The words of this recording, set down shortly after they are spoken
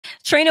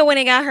Trina went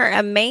and got her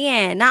a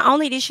man. Not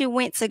only did she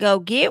went to go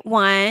get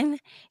one,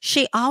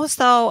 she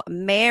also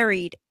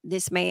married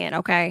this man.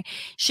 Okay.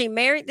 She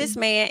married this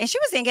man and she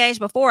was engaged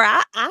before.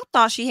 I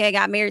thought she had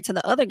got married to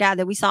the other guy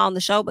that we saw on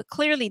the show, but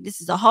clearly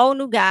this is a whole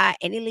new guy.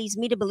 And it leads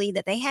me to believe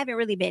that they haven't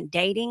really been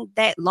dating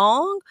that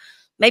long.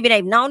 Maybe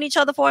they've known each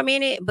other for a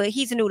minute, but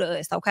he's new to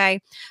us. Okay.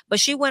 But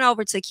she went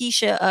over to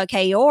Keisha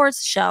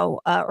Kayor's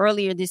show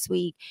earlier this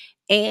week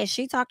and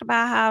she talked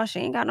about how she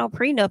ain't got no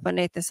prenup or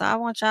nothing. So I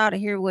want y'all to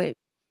hear what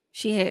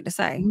she had to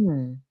say.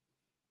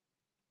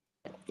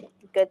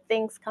 Good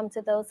things come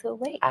to those who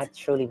wait. I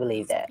truly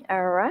believe that.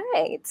 All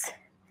right.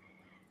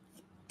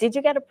 Did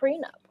you get a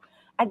prenup?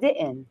 I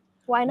didn't.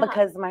 Why not?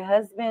 Because my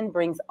husband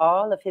brings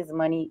all of his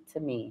money to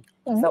me.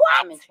 So What?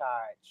 I'm in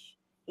charge.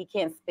 He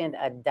can't spend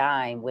a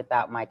dime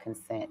without my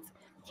consent.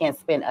 Can't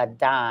spend a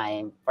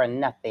dime for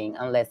nothing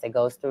unless it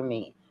goes through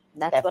me.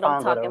 That's that what phone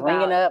I'm talking go to about.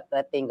 ringing up,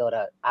 that thing go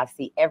to, I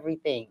see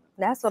everything.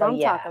 That's what I'm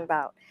talking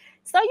about.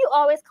 So you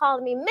always call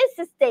me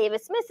Mrs.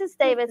 Davis. Mrs.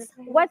 Davis.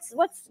 What's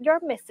your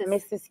Mrs.?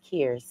 Mrs.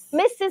 Kears.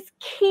 Mrs.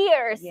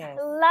 Kears. Yes.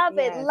 Love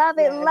it, Yes. love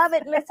it, Yes. love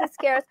it, Mrs.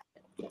 Kears.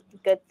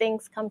 Good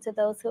things come to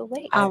those who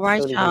wait. All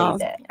right, y'all.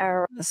 All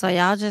right. So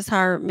y'all just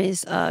heard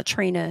Miss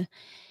Trina.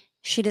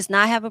 She does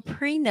not have a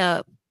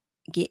prenup.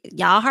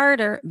 Y'all heard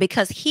her,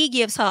 because he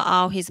gives her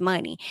all his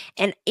money.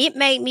 And it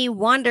made me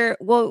wonder,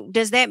 well,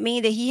 does that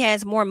mean that he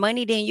has more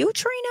money than you,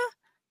 Trina?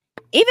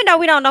 Even though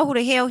we don't know who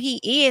the hell he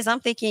is, I'm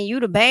thinking you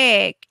the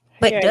bag.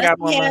 But does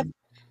he have?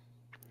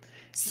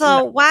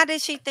 So why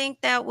did she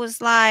think that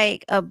was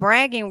like a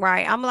bragging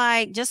right? I'm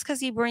like, just because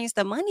he brings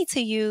the money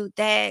to you,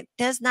 that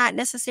does not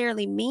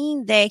necessarily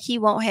mean that he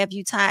won't have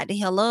you tied the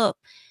hell up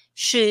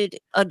should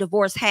a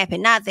divorce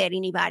happen. Not that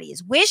anybody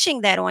is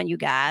wishing that on you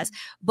guys,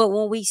 but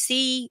when we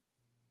see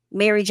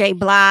Mary J.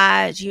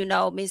 Blige, you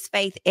know, Miss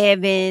Faith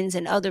Evans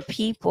and other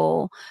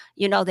people,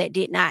 you know, that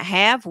did not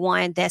have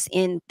one that's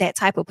in that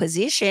type of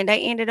position, they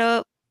ended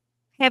up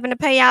having to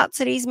pay out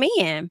to these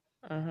men.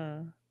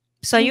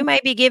 So he may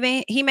be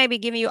giving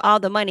you all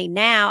the money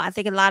now. I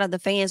think a lot of the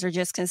fans are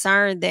just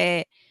concerned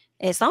that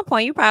at some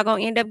point you're probably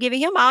gonna end up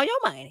giving him all your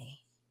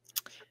money.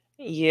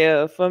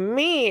 Yeah, for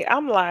me,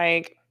 I'm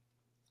like,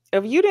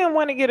 if you didn't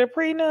want to get a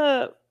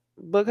prenup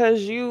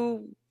because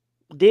you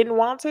didn't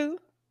want to,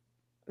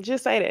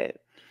 just say that.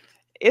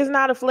 It's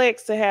not a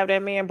flex to have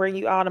that man bring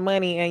you all the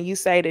money and you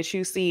say that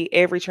you see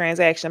every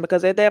transaction,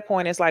 because at that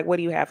point it's like, what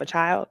do you have, a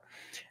child?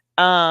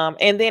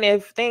 And then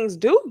if things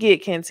do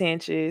get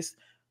contentious,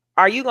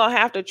 are you gonna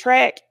have to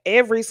track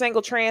every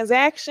single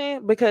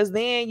transaction, because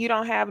then you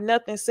don't have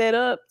nothing set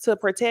up to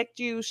protect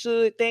you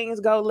should things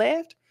go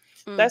left?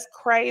 That's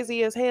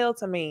crazy as hell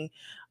to me.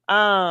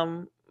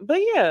 But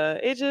yeah,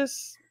 it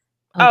just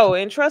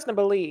and trust and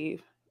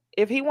believe.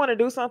 If he want to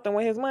do something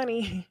with his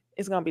money,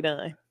 it's gonna be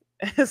done.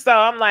 So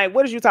I'm like,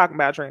 what are you talking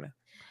about, Trina?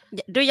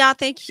 Do y'all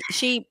think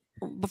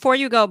before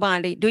you go,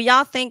 Bondi, do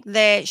y'all think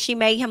that she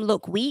made him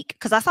look weak?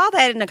 Because I saw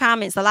that in the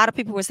comments. A lot of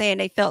people were saying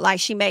they felt like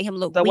she made him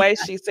look the weak. way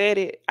she said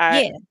it.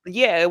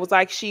 It was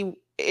like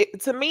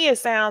to me, it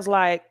sounds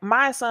like,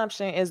 my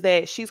assumption is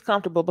that she's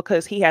comfortable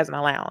because he has an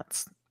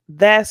allowance.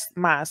 That's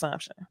my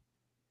assumption.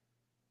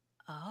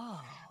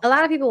 A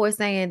lot of people were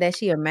saying that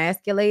she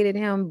emasculated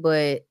him,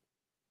 but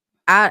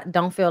I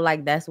don't feel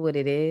like that's what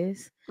it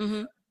is.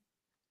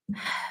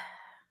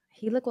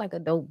 He looked like a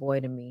dope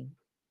boy to me.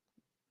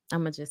 I'm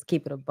gonna just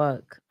keep it a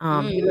buck.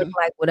 He looked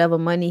like whatever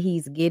money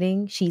he's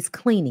getting, she's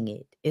cleaning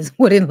it, is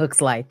what it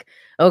looks like.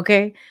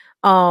 Okay.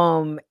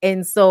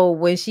 And so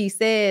when she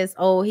says,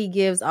 oh, he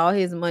gives all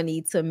his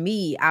money to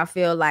me, I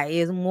feel like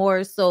it's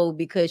more so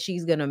because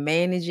she's gonna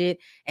manage it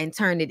and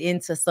turn it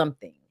into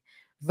something,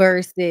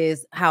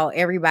 versus how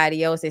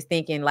everybody else is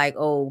thinking like,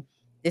 oh,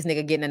 this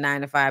nigga getting a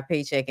 9-to-5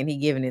 paycheck and he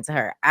giving it to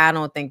her. I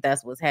don't think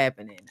that's what's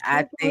happening.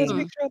 I think his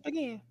picture up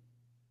again.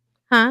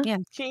 Huh? Yeah.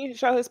 Can you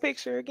show his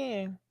picture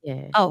again?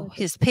 Yeah. Oh,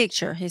 his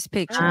picture.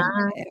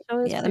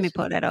 Yeah, let me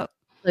pull that up.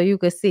 So you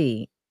could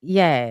see.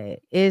 Yeah,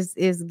 is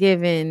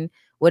given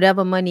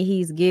whatever money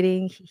he's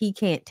getting, he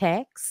can't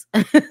tax.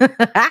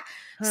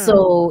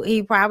 So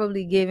he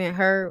probably giving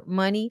her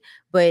money.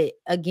 But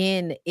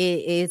again, it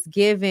is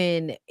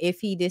given if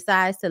he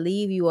decides to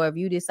leave you, or if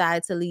you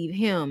decide to leave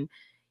him,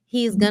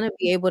 he's going to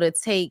be able to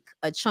take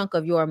a chunk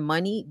of your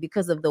money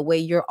because of the way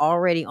you're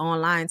already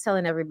online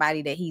telling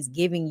everybody that he's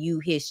giving you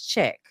his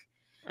check.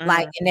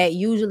 Like, and that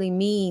usually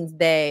means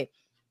that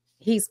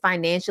he's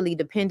financially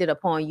dependent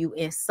upon you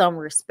in some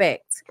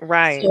respect.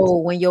 Right. So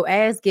when your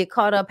ass get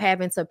caught up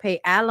having to pay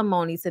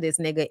alimony to this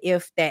nigga,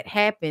 if that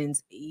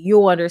happens,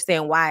 you'll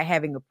understand why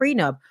having a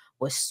prenup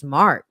was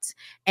smart.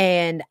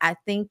 And I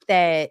think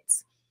that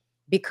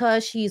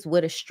because she's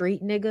with a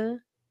street nigga,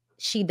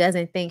 she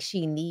doesn't think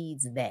she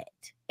needs that.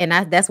 And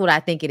that's what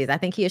I think it is. I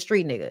think he a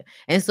street nigga.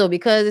 And so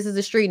because this is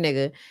a street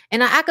nigga,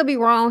 and I could be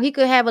wrong, he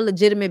could have a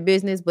legitimate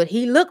business, but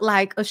he looked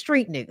like a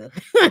street nigga.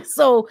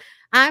 So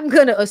I'm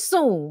going to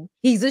assume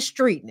he's a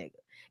street nigga.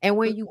 And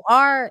when you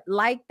are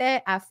like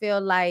that, I feel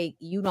like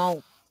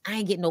I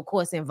ain't getting no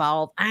course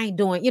involved. I ain't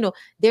doing,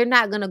 they're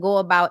not going to go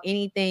about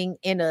anything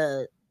in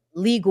a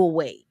legal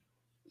way.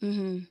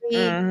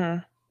 Mm-hmm.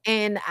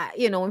 And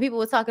you know, when people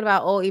were talking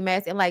about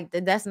emasculate, like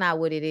that's not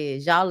what it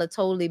is. Y'all are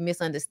totally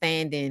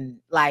misunderstanding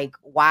like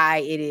why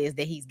it is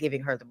that he's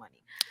giving her the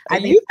money.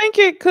 You think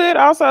it could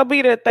also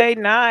be that they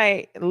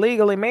not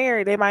legally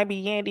married? They might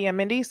be Yandy and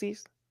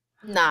Mendices.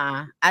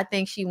 Nah, I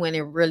think she went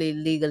and really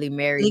legally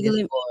married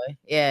this boy.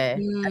 Yeah,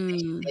 I think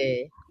she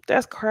did.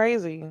 That's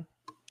crazy.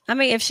 I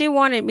mean, if she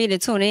wanted me to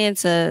tune in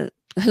to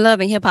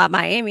Love and Hip Hop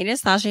Miami,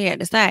 that's all she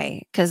had to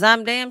say. Cause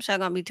I'm damn sure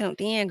gonna be tuned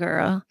in,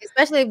 girl.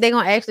 Especially if they're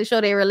gonna actually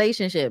show their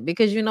relationship,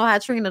 because you know how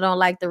Trina don't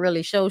like to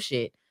really show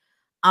shit.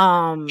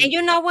 And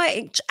you know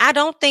what? I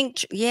don't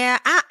think. Yeah,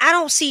 I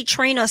don't see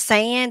Trina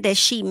saying that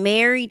she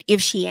married if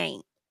she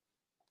ain't.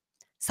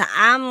 So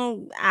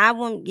I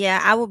won't. Yeah,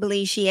 I would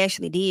believe she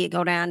actually did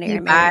go down there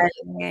and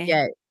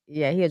marry.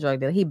 Yeah, he a drug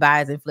dealer. He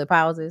buys and flip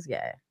houses.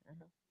 Yeah.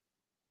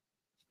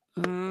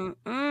 Mm-mm.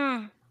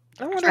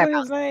 I wonder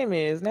what his name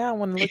is. Now I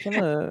want to look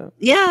him up.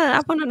 Yeah,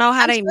 I want to know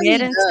how they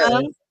met and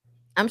stuff.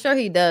 I'm sure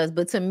he does,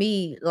 but to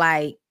me,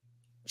 like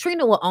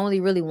Trina will only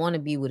really want to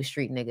be with a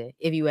street nigga,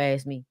 if you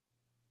ask me.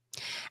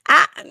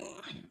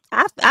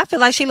 I feel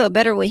like she looked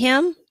better with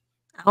him.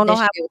 I don't know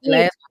how.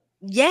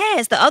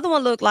 Yes, the other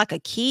one looked like a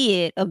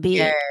kid a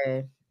bit.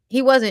 Yeah.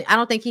 He wasn't. I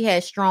don't think he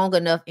had strong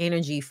enough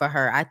energy for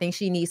her. I think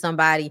she needs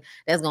somebody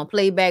that's gonna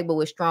play back, but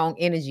with strong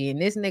energy.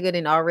 And this nigga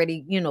then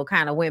already, you know,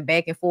 kind of went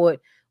back and forth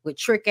with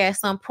Trick at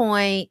some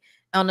point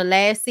on the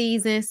last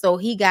season. So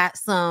he got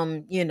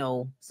some, you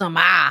know, some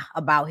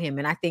about him.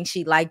 And I think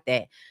she liked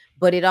that.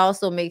 But it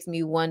also makes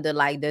me wonder,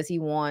 like, does he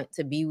want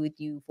to be with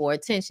you for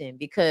attention?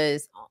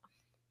 Because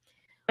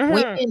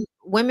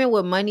women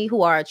with money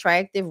who are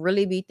attractive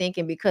really be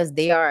thinking because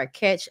they are a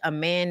catch, a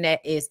man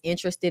that is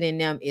interested in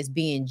them is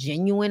being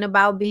genuine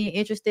about being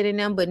interested in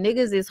them. But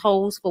niggas is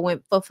hoes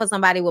for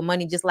somebody with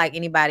money just like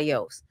anybody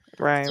else.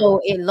 Right.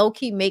 So it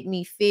low-key make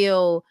me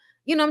feel,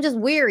 you know, I'm just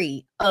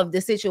weary of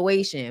the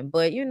situation.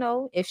 But you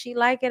know, if she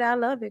like it, I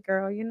love it,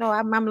 girl. You know,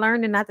 I'm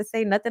learning not to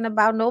say nothing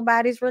about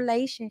nobody's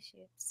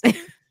relationships.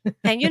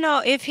 And you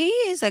know, if he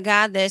is a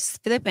guy that's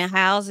flipping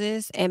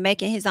houses and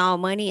making his own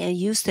money and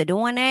used to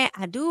doing that,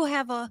 I do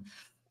have a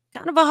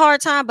kind of a hard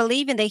time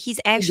believing that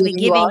he's actually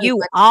giving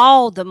you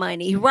all the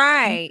money.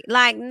 Right.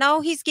 Like, no,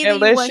 he's giving you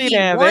what he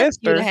wants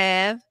you to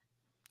have.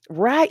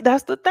 Right.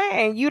 That's the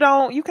thing. You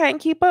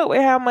can't keep up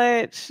with how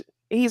much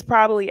he's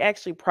probably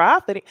actually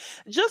profiting.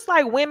 Just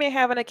like women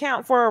have an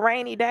account for a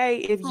rainy day.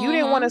 If you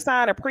didn't want to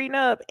sign a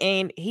prenup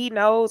and he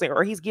knows,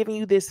 or he's giving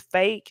you this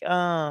fake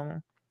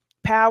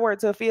power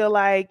to feel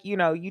like, you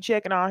know, you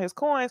checking all his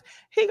coins,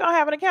 he gonna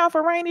have an account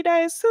for rainy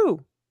days too.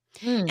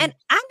 And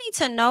I need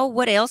to know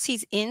what else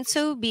he's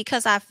into,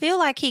 because I feel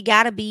like he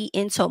got to be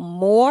into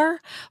more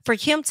for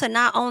him to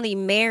not only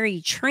marry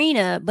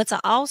Trina, but to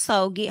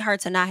also get her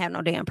to not have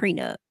no damn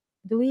prenup.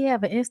 Do we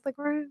have an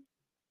Instagram?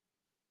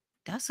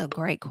 That's a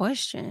great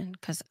question,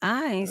 because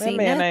I ain't that seen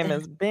man nothing. name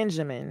is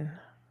Benjamin.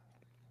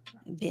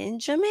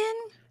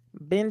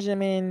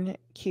 Benjamin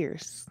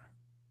Kearse.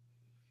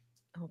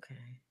 Okay.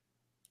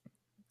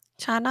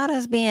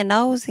 China's being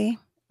nosy.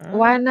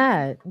 Why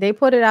not? They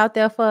put it out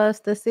there for us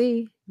to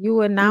see.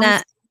 You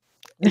announced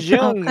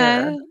Junior.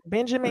 Okay.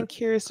 Benjamin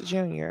Kearse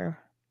Jr.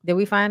 Did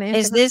we find it?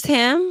 Is this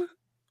him?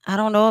 I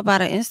don't know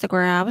about an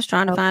Instagram. I was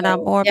trying to find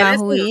out more about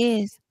who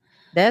he is.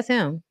 That's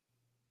him.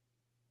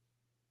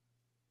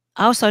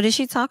 Oh, so did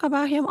she talk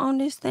about him on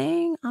this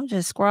thing? I'm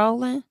just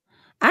scrolling.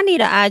 I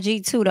need an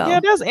IG too, though.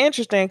 Yeah, that's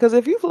interesting, because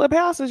if you flip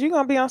houses, you're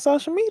going to be on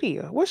social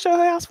media. What's your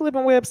house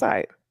flipping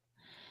website?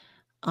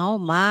 Oh,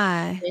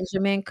 my.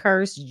 Benjamin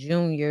Kearse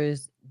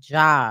Jr.'s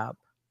job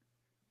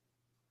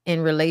in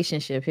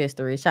relationship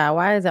history. Child,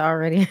 why is it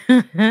already?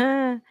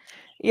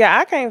 Yeah,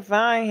 I can't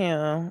find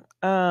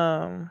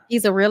him.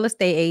 He's a real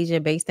estate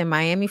agent based in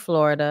Miami,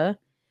 Florida.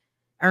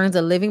 Earns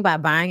a living by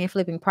buying and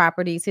flipping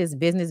properties. His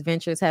business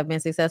ventures have been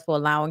successful,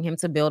 allowing him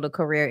to build a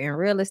career in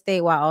real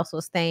estate while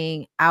also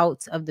staying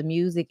out of the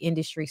music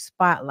industry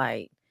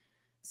spotlight.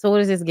 So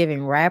what is this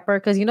giving, rapper?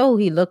 Because you know who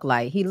he looked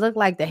like? He looked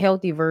like the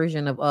healthy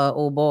version of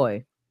old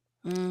boy.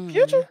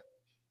 Future?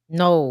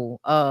 No,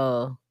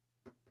 the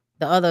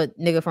other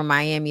nigga from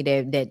Miami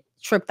that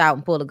tripped out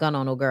and pulled a gun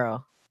on a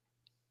girl.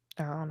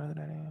 I don't know who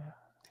that is.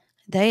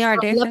 They are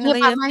definitely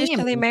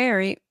officially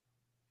married.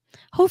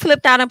 Who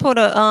flipped out and put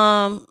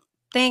a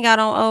thing out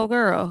on old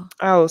girl?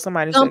 Oh,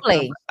 somebody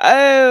Gunplay.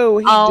 Oh,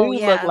 he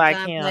do look like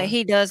Gunplay. him.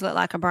 He does look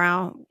like a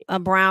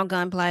brown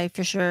Gunplay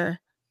for sure.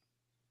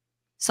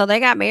 So they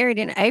got married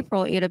in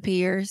April, it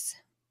appears.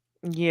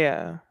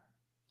 Yeah.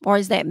 Or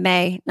is that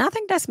May? No, I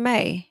think that's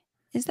May.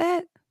 Is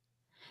that?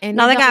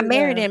 No, they got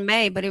married in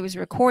May, but it was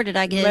recorded,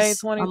 I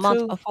guess, a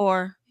month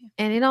before.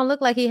 And it don't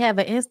look like he have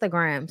an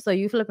Instagram. So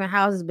you flipping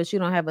houses, but you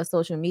don't have a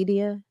social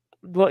media?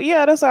 Well,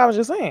 yeah, that's what I was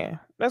just saying.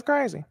 That's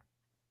crazy.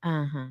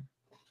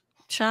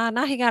 Child,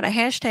 now he got a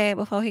hashtag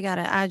before he got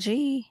an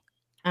IG.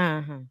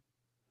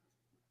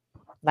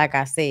 Like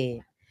I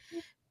said,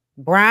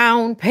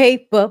 brown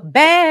paper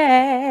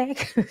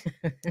bag.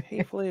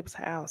 He flips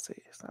houses.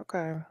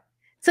 Okay.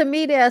 To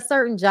me, there are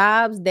certain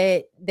jobs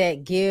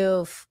that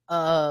give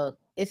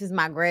this is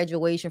my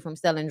graduation from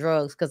selling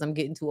drugs because I'm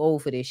getting too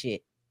old for this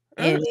shit.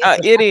 And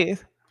it's It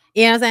is.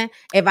 you know what I'm saying?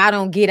 If I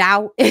don't get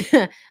out,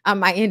 I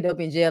might end up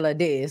in jail or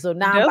dead. So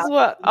now I'm That's about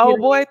what to old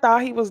boy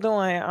thought he was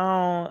doing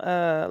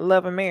on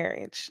Love and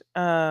Marriage.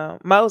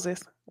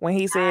 Moses, when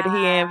he said he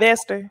an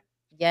investor.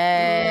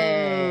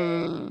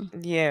 yeah.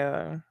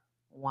 Yeah.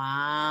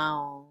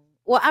 Wow.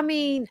 Well, I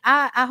mean,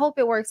 I hope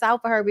it works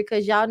out for her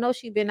because y'all know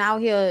she's been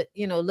out here,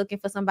 you know, looking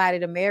for somebody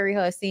to marry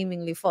her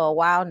seemingly for a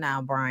while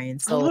now, Brian.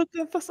 So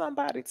Looking for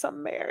somebody to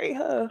marry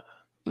her.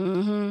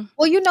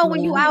 well, you know,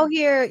 when you out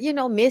here, you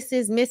know,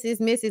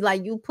 Mrs.,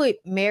 like you put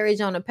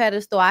marriage on a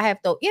pedestal. I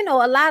have to, you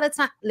know, a lot of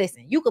time.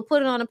 Listen, you could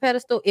put it on a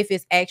pedestal if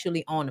it's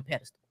actually on a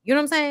pedestal. You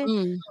know what I'm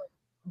saying?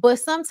 But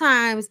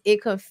sometimes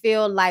it could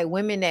feel like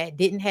women that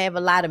didn't have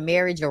a lot of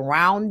marriage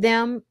around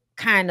them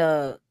kind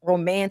of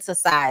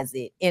romanticize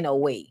it in a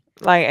way.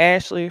 Like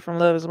Ashley from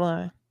Love is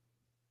Blind.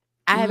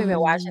 I haven't been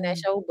watching that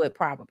show, but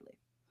probably.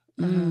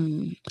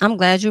 I'm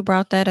glad you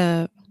brought that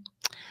up.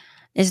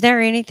 Is there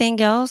anything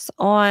else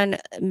on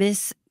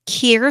Miss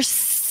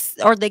Kierce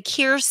or the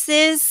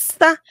Kierces?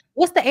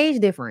 What's the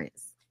age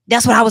difference?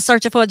 That's what I was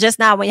searching for just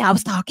now when y'all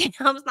was talking.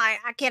 I was like,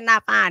 I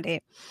cannot find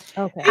it.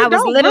 Okay. I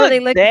was literally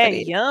looking that for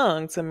it.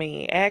 young to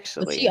me,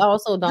 actually. But she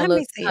also don't Let me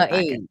look see her if I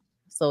age. can-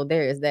 So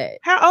there is that.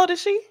 How old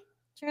is she?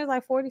 Trina's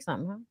like 40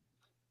 something, huh?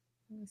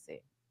 Let me see.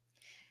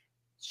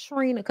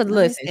 Trina, because Let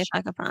me listen, see if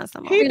I can find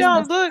some. He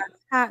don't look.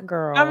 hot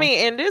girl. I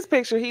mean, in this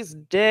picture, he's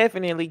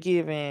definitely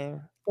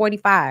giving.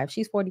 45.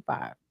 She's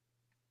 45.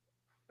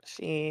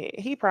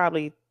 He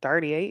probably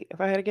 38, if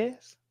I had to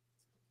guess.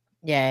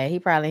 Yeah, he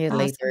probably in his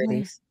late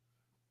Possibly. 30s.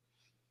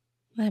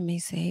 Let me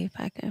see if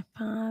I can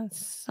find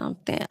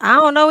something. I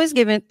don't know. It's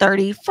giving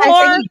 34.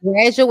 I think he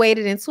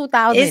graduated in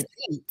 2008.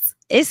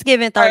 It's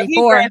giving He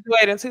 34.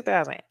 graduated in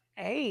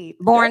 2008.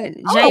 Born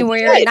January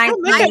shit, you're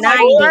looking like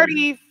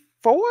 1990.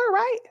 34,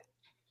 right?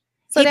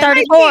 So He's that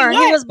 34. He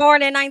what? was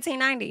born in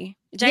 1990.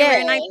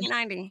 January Yeah.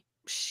 1990.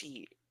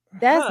 Shit.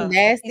 That's Huh.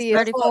 nasty He's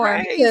as fuck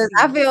 34. because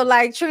I feel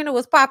like Trina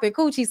was popping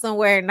coochie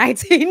somewhere in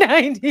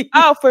 1990.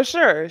 Oh, for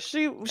sure.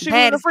 She was in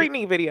That the is Freak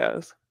Me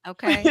videos.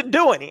 Okay.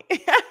 Doing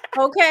it.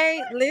 Okay,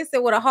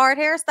 listen, with a hard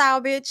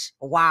hairstyle, bitch.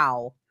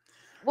 Wow.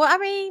 Well, I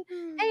mean,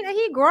 ain't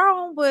he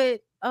grown, but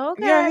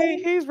okay. Yeah,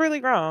 he's really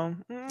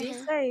grown. Be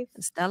safe.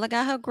 Stella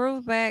got her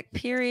groove back.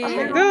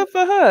 Period. Good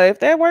for her. If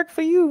that worked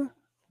for you.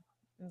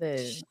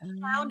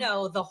 Now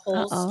know the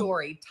whole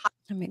story.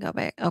 Let me go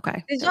back.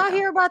 Okay. Did there we y'all go.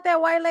 hear about that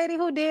white lady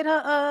who did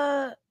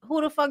her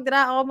Who the Fuck Did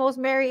I Almost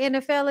Marry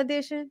NFL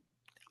edition?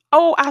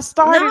 Oh, I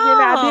started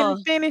and I No.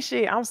 didn't finish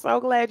it. I'm so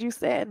glad you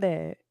said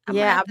that.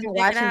 Yeah, I've been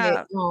watching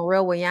it on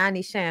Real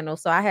Wayani's channel,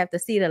 so I have to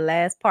see the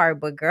last part.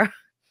 But girl,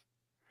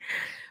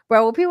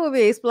 bro, when people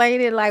be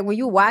explaining, like when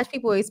you watch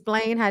people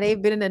explain how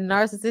they've been in a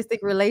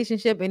narcissistic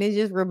relationship and it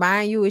just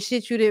remind you of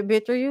shit you didn't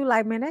been through, you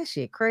like, man, that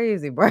shit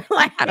crazy, bro.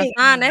 Like, I gotta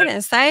find that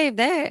and save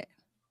that.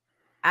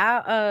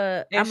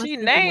 And she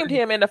named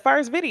him in the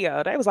first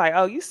video. They was like,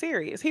 "Oh, you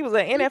serious? He was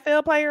an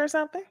NFL player or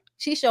something?"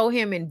 She showed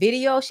him in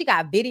video. She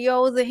got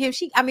videos of him.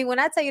 I mean, when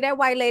I tell you that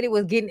white lady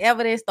was getting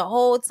evidence the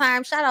whole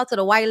time, shout out to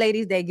the white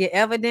ladies that get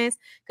evidence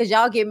because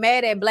y'all get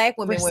mad at black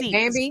women when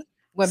Bambi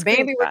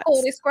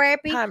recorded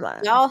Scrappy.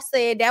 Y'all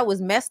said that was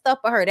messed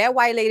up for her. That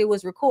white lady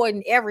was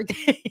recording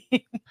everything.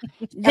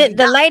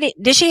 The lady,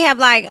 did she have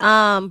like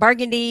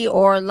burgundy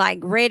or like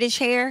reddish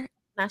hair?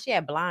 Now she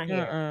had blonde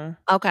hair.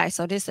 Okay,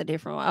 so this is a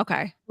different one.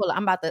 Okay. Well,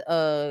 I'm about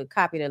to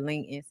copy the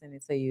link and send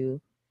it to you.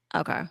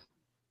 Okay.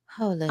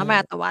 Hold on. I'm gonna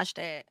have to watch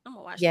that. I'm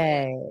gonna watch that.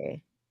 Yeah.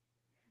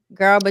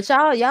 Girl, but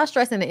y'all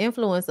stressing the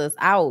influencers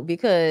out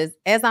because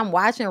as I'm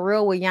watching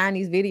Real with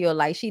Yanni's video,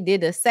 like she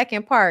did the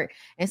second part,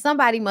 and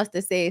somebody must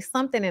have said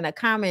something in the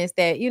comments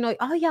that, you know,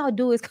 all y'all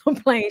do is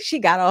complain. She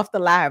got off the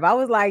live. I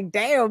was like,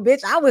 damn,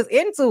 bitch, I was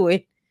into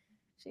it.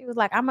 She was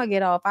like, I'm gonna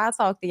get off. I'll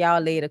talk to y'all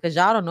later because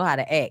y'all don't know how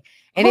to act.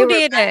 And who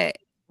did that?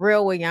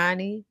 Real with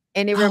Yanni.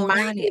 And it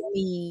reminded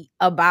me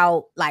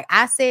about, like,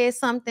 I said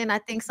something. I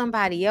think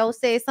somebody else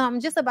said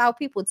something just about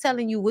people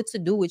telling you what to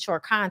do with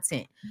your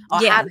content or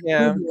how to do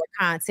your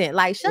content.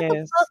 Like, shut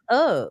the fuck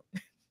up.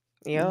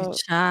 Yep.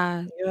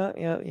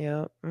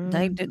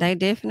 They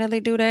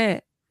definitely do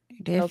that.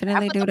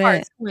 Definitely do that.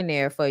 Part 2 in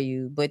there for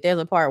you, but there's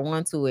a part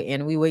 1 to it,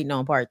 and we waiting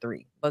on part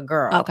 3. But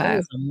girl, it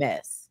was a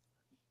mess.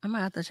 I'm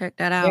gonna have to check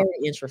that out.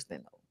 Very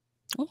interesting though.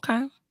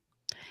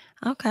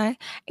 Okay.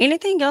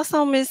 Anything else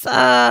on Miss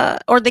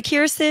or the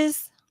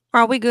Kierces? Or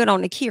are we good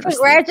on the Kierces?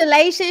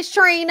 Congratulations,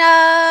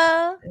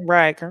 Trina.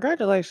 Right.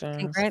 Congratulations.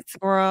 Congrats,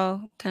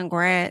 girl.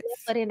 Congrats.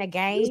 Put in a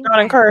game. Just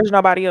don't encourage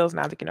nobody else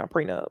not to get on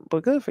prenup,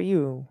 but good for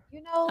you.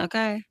 You know.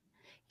 Okay.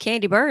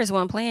 Candy Burris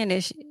wasn't playing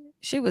this.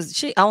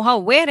 She on her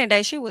wedding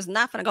day. She was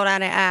not gonna go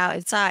down that aisle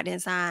inside and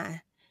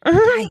sign.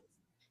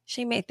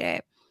 She meant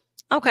that.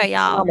 Okay,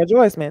 y'all. Mama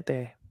Joyce meant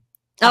that.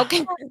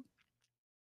 Okay.